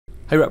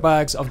Hey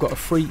ratbags, I've got a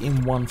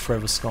 3-in-1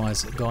 Forever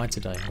Skies guide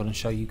today. I'm going to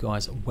show you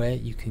guys where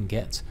you can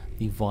get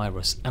the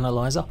virus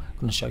analyzer. I'm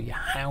going to show you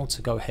how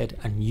to go ahead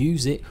and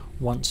use it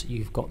once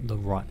you've got the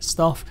right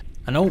stuff.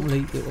 And ultimately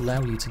it will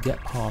allow you to get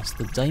past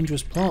the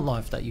dangerous plant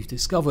life that you've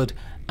discovered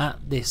at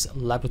this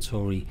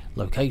laboratory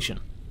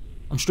location.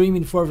 I'm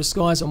streaming Forever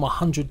Skies on my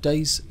 100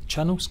 Days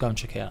channel, so go and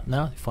check it out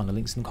now. Find the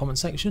links in the comment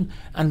section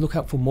and look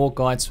out for more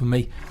guides from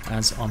me,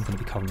 as I'm going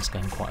to be covering this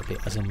game quite a bit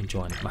as I'm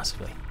enjoying it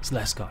massively. So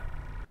let's go.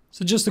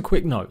 So just a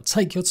quick note,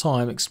 take your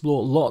time,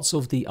 explore lots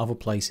of the other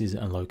places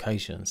and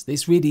locations.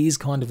 This really is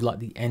kind of like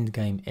the end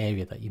game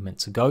area that you're meant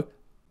to go.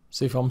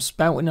 So if I'm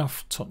spouting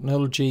enough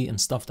technology and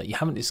stuff that you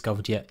haven't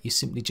discovered yet, you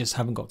simply just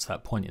haven't got to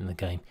that point in the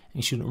game and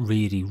you shouldn't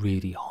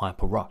really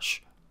hyper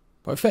rush.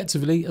 But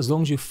effectively, as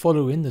long as you're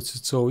following the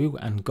tutorial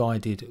and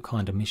guided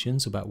kind of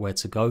missions about where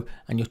to go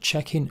and you're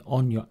checking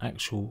on your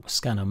actual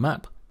scanner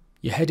map,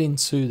 you head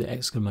into the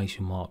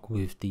exclamation mark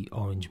with the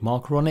orange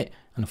marker on it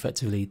and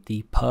effectively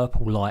the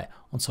purple light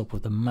on top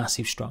of the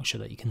massive structure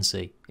that you can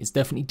see. It's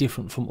definitely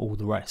different from all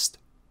the rest.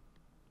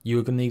 You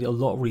are going to need a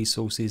lot of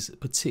resources,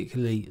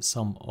 particularly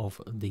some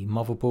of the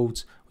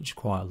motherboards, which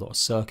require a lot of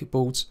circuit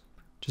boards.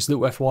 Just a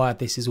little FYI,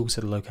 this is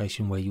also the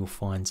location where you'll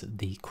find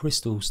the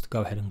crystals to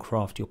go ahead and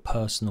craft your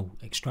personal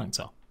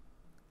extractor.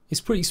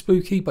 It's pretty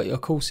spooky, but of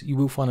course you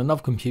will find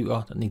another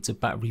computer that needs a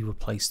battery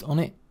replaced on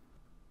it.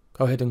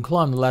 Go ahead and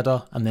climb the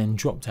ladder and then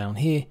drop down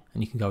here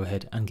and you can go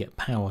ahead and get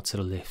power to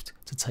the lift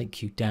to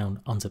take you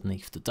down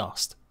underneath the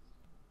dust.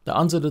 The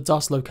under the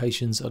dust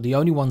locations are the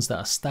only ones that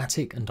are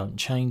static and don't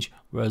change,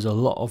 whereas a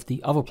lot of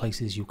the other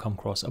places you'll come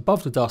across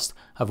above the dust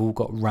have all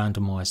got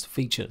randomized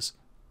features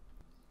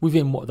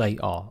within what they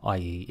are,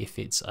 i.e. if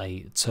it's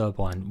a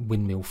turbine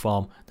windmill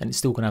farm, then it's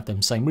still going to have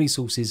them same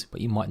resources, but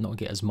you might not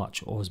get as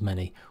much or as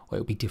many, or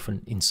it'll be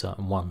different in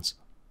certain ones.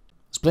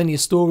 There's plenty of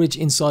storage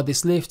inside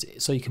this lift,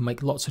 so you can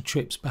make lots of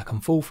trips back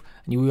and forth,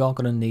 and you are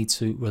going to need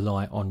to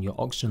rely on your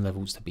oxygen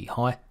levels to be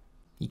high.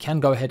 You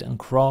can go ahead and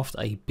craft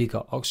a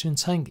bigger oxygen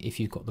tank if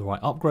you've got the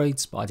right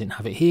upgrades, but I didn't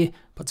have it here,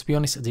 but to be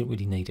honest I didn't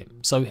really need it.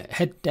 So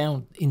head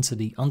down into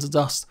the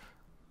underdust.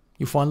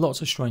 You'll find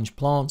lots of strange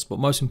plants, but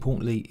most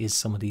importantly is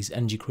some of these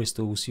energy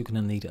crystals. You're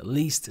going to need at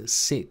least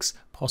 6,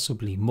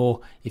 possibly more,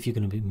 if you're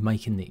going to be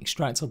making the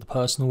extractor, the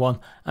personal one,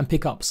 and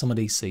pick up some of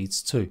these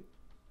seeds too.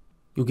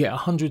 You'll get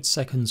 100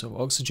 seconds of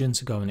oxygen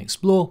to go and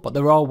explore, but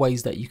there are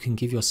ways that you can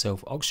give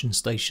yourself oxygen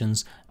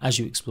stations as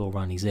you explore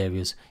around these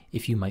areas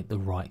if you make the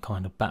right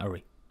kind of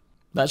battery.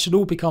 That should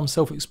all become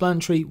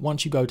self-explanatory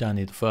once you go down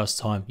here the first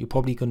time. You're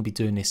probably going to be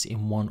doing this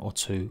in 1 or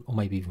 2 or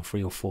maybe even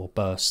 3 or 4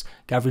 bursts,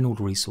 gathering all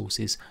the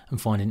resources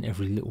and finding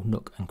every little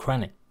nook and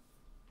cranny.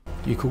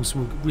 You of course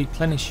will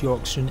replenish your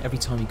oxygen every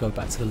time you go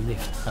back to the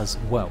lift as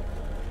well.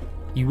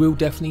 You will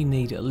definitely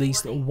need at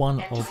least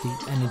one of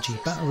the energy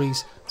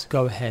batteries to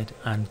go ahead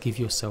and give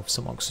yourself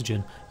some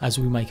oxygen as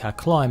we make our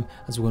climb,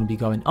 as we're going to be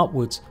going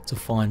upwards to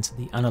find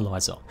the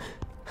analyzer.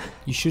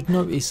 You should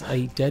notice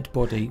a dead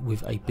body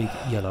with a big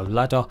yellow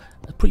ladder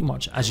pretty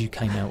much as you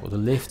came out of the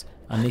lift,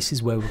 and this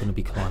is where we're going to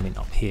be climbing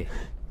up here.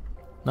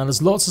 Now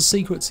there's lots of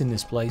secrets in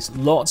this place,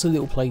 lots of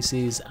little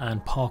places and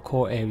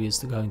parkour areas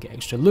to go and get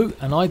extra loot,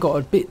 and I got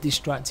a bit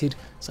distracted,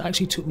 so it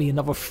actually took me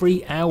another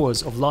 3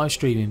 hours of live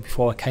streaming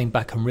before I came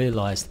back and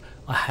realised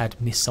I had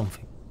missed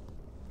something.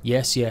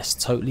 Yes,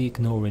 totally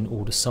ignoring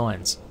all the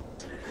signs.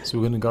 So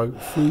we're going to go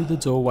through the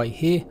doorway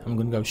here, and I'm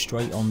going to go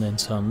straight on then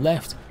turn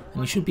left,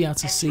 and you should be able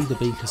to see the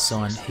beaker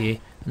sign here,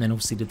 and then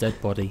obviously the dead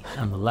body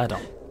and the ladder.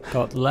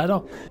 Go up the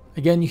ladder.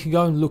 Again, you can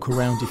go and look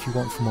around if you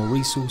want for more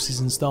resources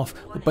and stuff,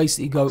 but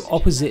basically go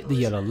opposite the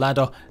yellow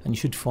ladder and you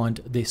should find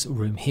this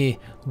room here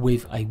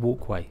with a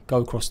walkway. Go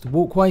across the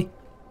walkway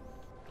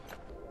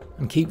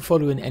and keep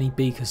following any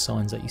beaker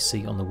signs that you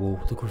see on the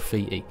wall, the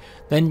graffiti.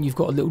 Then you've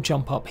got a little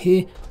jump up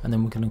here, and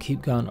then we're going to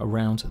keep going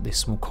around this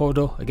small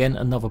corridor. Again,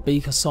 another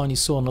beaker sign you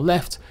saw on the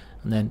left,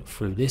 and then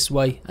through this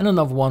way, and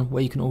another one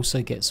where you can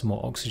also get some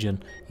more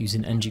oxygen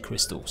using energy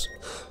crystals.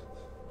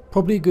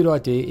 Probably a good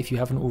idea if you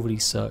haven't already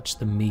searched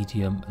the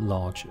medium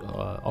large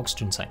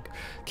oxygen tank.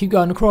 Keep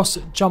going across,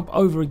 jump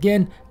over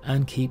again,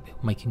 and keep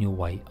making your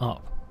way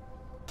up.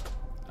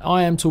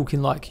 I am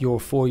talking like you're a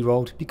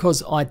 4-year-old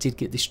because I did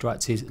get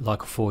distracted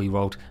like a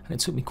 4-year-old, and it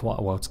took me quite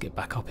a while to get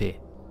back up here.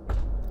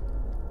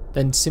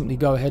 Then simply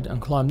go ahead and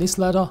climb this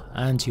ladder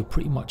and you're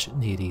pretty much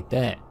nearly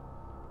there.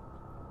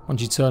 Once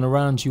you turn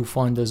around, you'll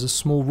find there's a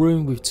small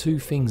room with 2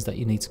 things that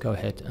you need to go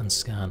ahead and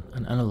scan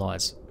and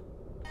analyse.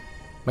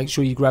 Make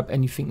sure you grab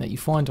anything that you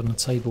find on the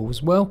table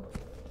as well.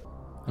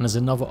 And there's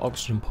another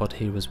oxygen pod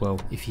here as well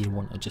if you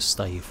want to just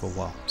stay here for a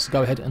while. So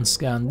go ahead and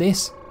scan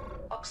this,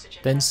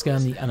 then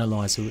scan the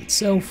analyzer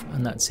itself,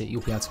 and that's it.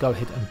 You'll be able to go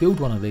ahead and build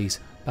one of these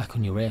back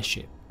on your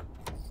airship.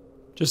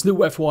 Just a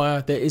little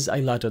FYI, there is a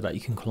ladder that you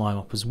can climb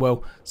up as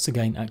well to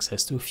gain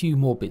access to a few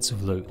more bits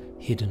of loot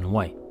hidden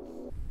away.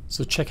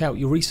 So check out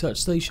your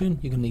research station.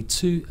 You're going to need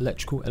 2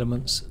 electrical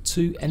elements,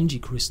 2 energy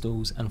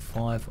crystals and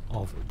 5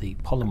 of the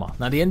polymer.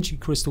 Now the energy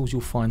crystals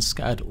you'll find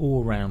scattered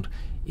all around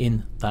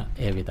in that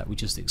area that we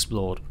just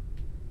explored.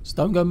 So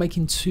don't go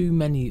making too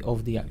many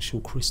of the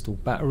actual crystal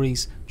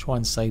batteries, try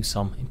and save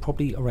some, in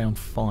probably around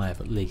 5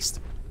 at least.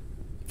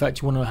 In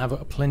fact, you want to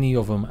have plenty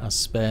of them as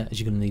spare, as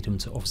you're going to need them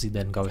to obviously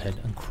then go ahead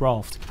and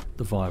craft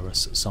the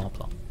virus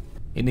sampler.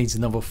 It needs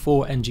another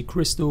 4 energy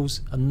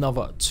crystals,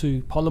 another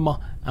 2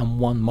 polymer and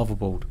 1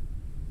 motherboard.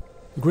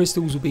 The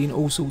crystals will be in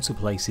all sorts of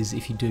places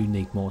if you do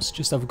need more, so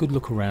just have a good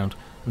look around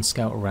and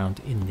scout around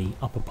in the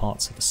upper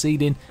parts of the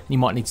seeding, and you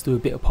might need to do a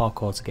bit of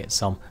parkour to get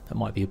some that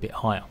might be a bit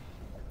higher.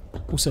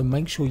 Also,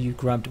 make sure you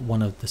grabbed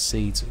one of the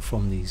seeds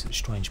from these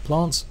strange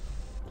plants.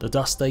 The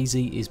dust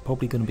daisy is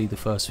probably going to be the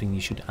first thing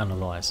you should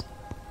analyse.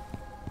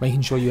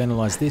 Making sure you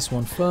analyse this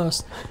one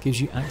first gives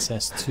you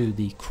access to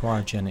the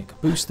cryogenic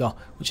booster,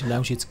 which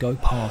allows you to go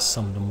past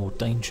some of the more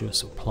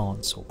dangerous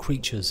plants or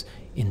creatures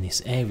in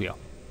this area.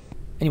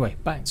 Anyway,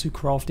 back to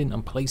crafting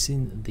and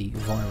placing the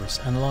virus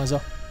analyzer.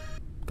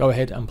 Go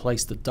ahead and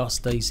place the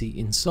dust daisy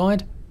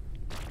inside.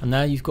 And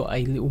now you've got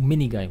a little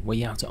mini game where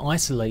you have to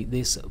isolate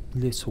this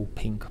little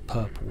pink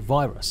purple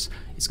virus.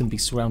 It's going to be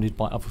surrounded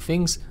by other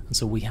things, and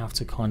so we have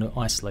to kind of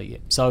isolate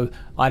it. So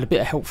I had a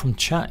bit of help from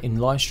chat in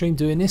live stream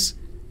doing this,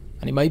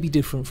 and it may be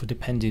different for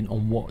depending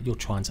on what you're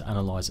trying to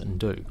analyze and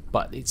do,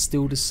 but it's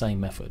still the same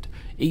method.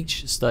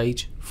 Each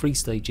stage, 3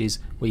 stages,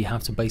 where you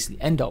have to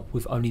basically end up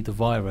with only the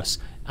virus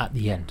at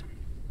the end.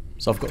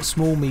 So I've got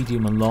small,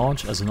 medium and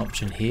large as an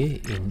option here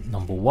in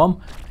number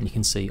 1, and you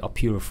can see I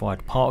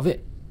purified part of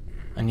it.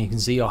 And you can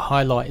see I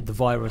highlighted the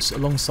virus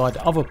alongside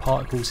other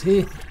particles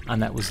here,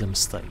 and that was a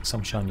mistake. So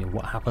I'm showing you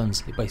what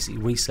happens. It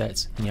basically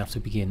resets and you have to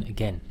begin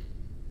again.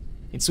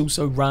 It's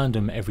also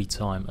random every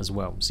time as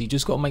well. So you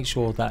just got to make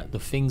sure that the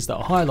things that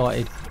are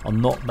highlighted are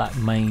not that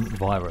main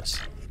virus.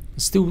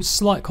 There's still a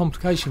slight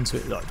complication to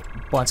it though.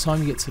 By the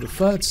time you get to the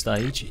 3rd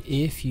stage,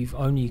 if you've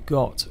only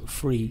got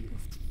 3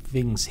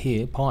 things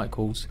here,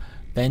 particles,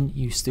 then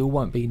you still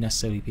won't be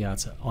necessarily be able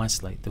to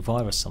isolate the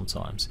virus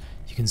sometimes.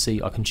 You can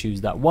see I can choose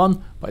that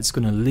one, but it's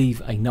going to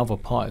leave another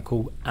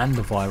particle and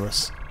the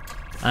virus,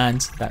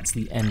 and that's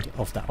the end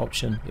of that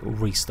option. It will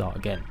restart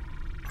again.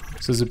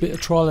 So there's a bit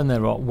of trial and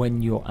error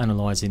when you're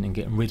analysing and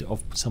getting rid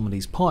of some of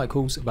these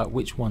particles about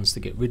which ones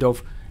to get rid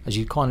of, as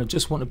you kind of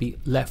just want to be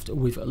left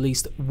with at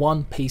least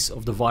 1 piece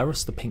of the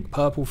virus, the pink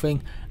purple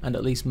thing, and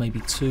at least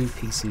maybe 2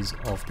 pieces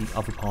of the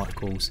other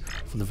particles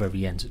for the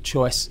very end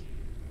choice.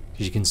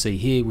 As you can see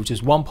here, with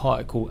just 1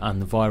 particle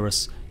and the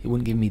virus, it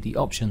wouldn't give me the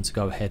option to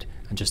go ahead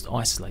and just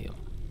isolate them.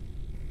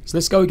 So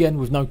let's go again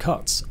with no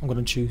cuts. I'm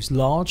going to choose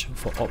large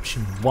for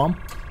option 1.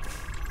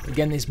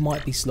 Again, this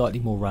might be slightly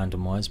more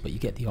randomised, but you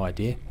get the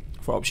idea.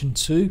 For option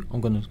 2,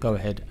 I'm going to go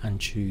ahead and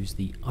choose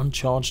the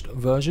uncharged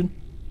version.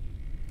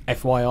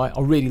 FYI,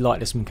 I really like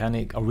this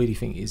mechanic. I really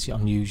think it's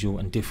unusual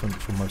and different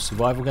from most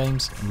survival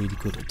games, and really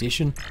good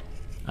addition.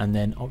 And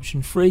then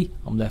option 3,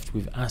 I'm left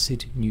with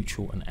acid,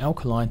 neutral and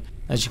alkaline.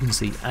 As you can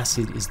see,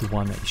 acid is the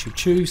one that you should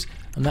choose,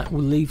 and that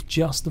will leave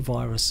just the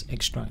virus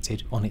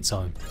extracted on its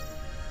own.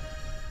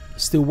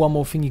 Still one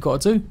more thing you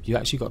got to do. You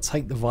actually got to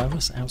take the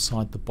virus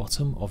outside the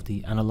bottom of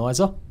the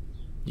analyzer.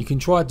 You can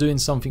try doing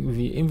something with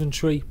your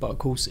inventory, but of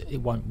course it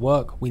won't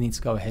work. We need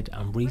to go ahead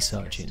and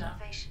research it now.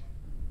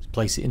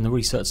 Place it in the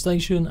research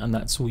station, and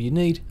that's all you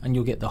need, and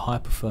you'll get the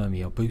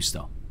hypothermia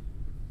booster.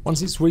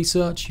 Once it's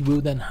researched, you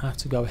will then have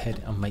to go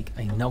ahead and make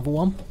another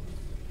one.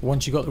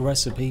 Once you've got the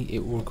recipe, it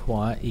will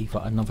require either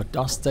another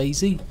dust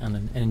daisy and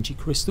an energy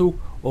crystal,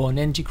 or an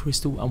energy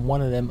crystal and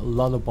one of them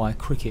lullaby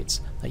crickets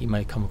that you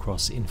may come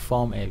across in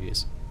farm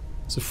areas.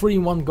 So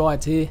 3-in-1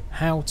 guide here,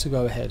 how to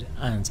go ahead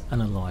and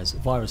analyse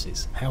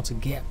viruses, how to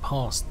get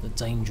past the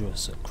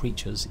dangerous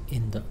creatures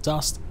in the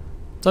dust.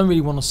 Don't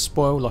really want to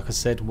spoil, like I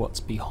said, what's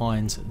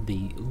behind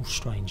the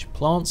strange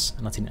plants,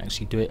 and I didn't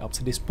actually do it up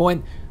to this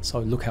point, so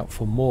look out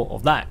for more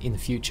of that in the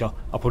future.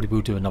 I probably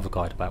will do another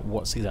guide about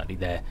what's exactly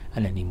there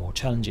and any more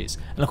challenges.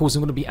 And of course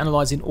I'm going to be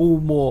analysing all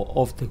more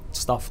of the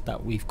stuff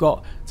that we've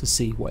got to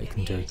see what it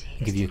can do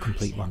and give you a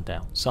complete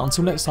rundown. So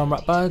until next time,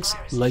 ratbags,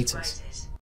 laters.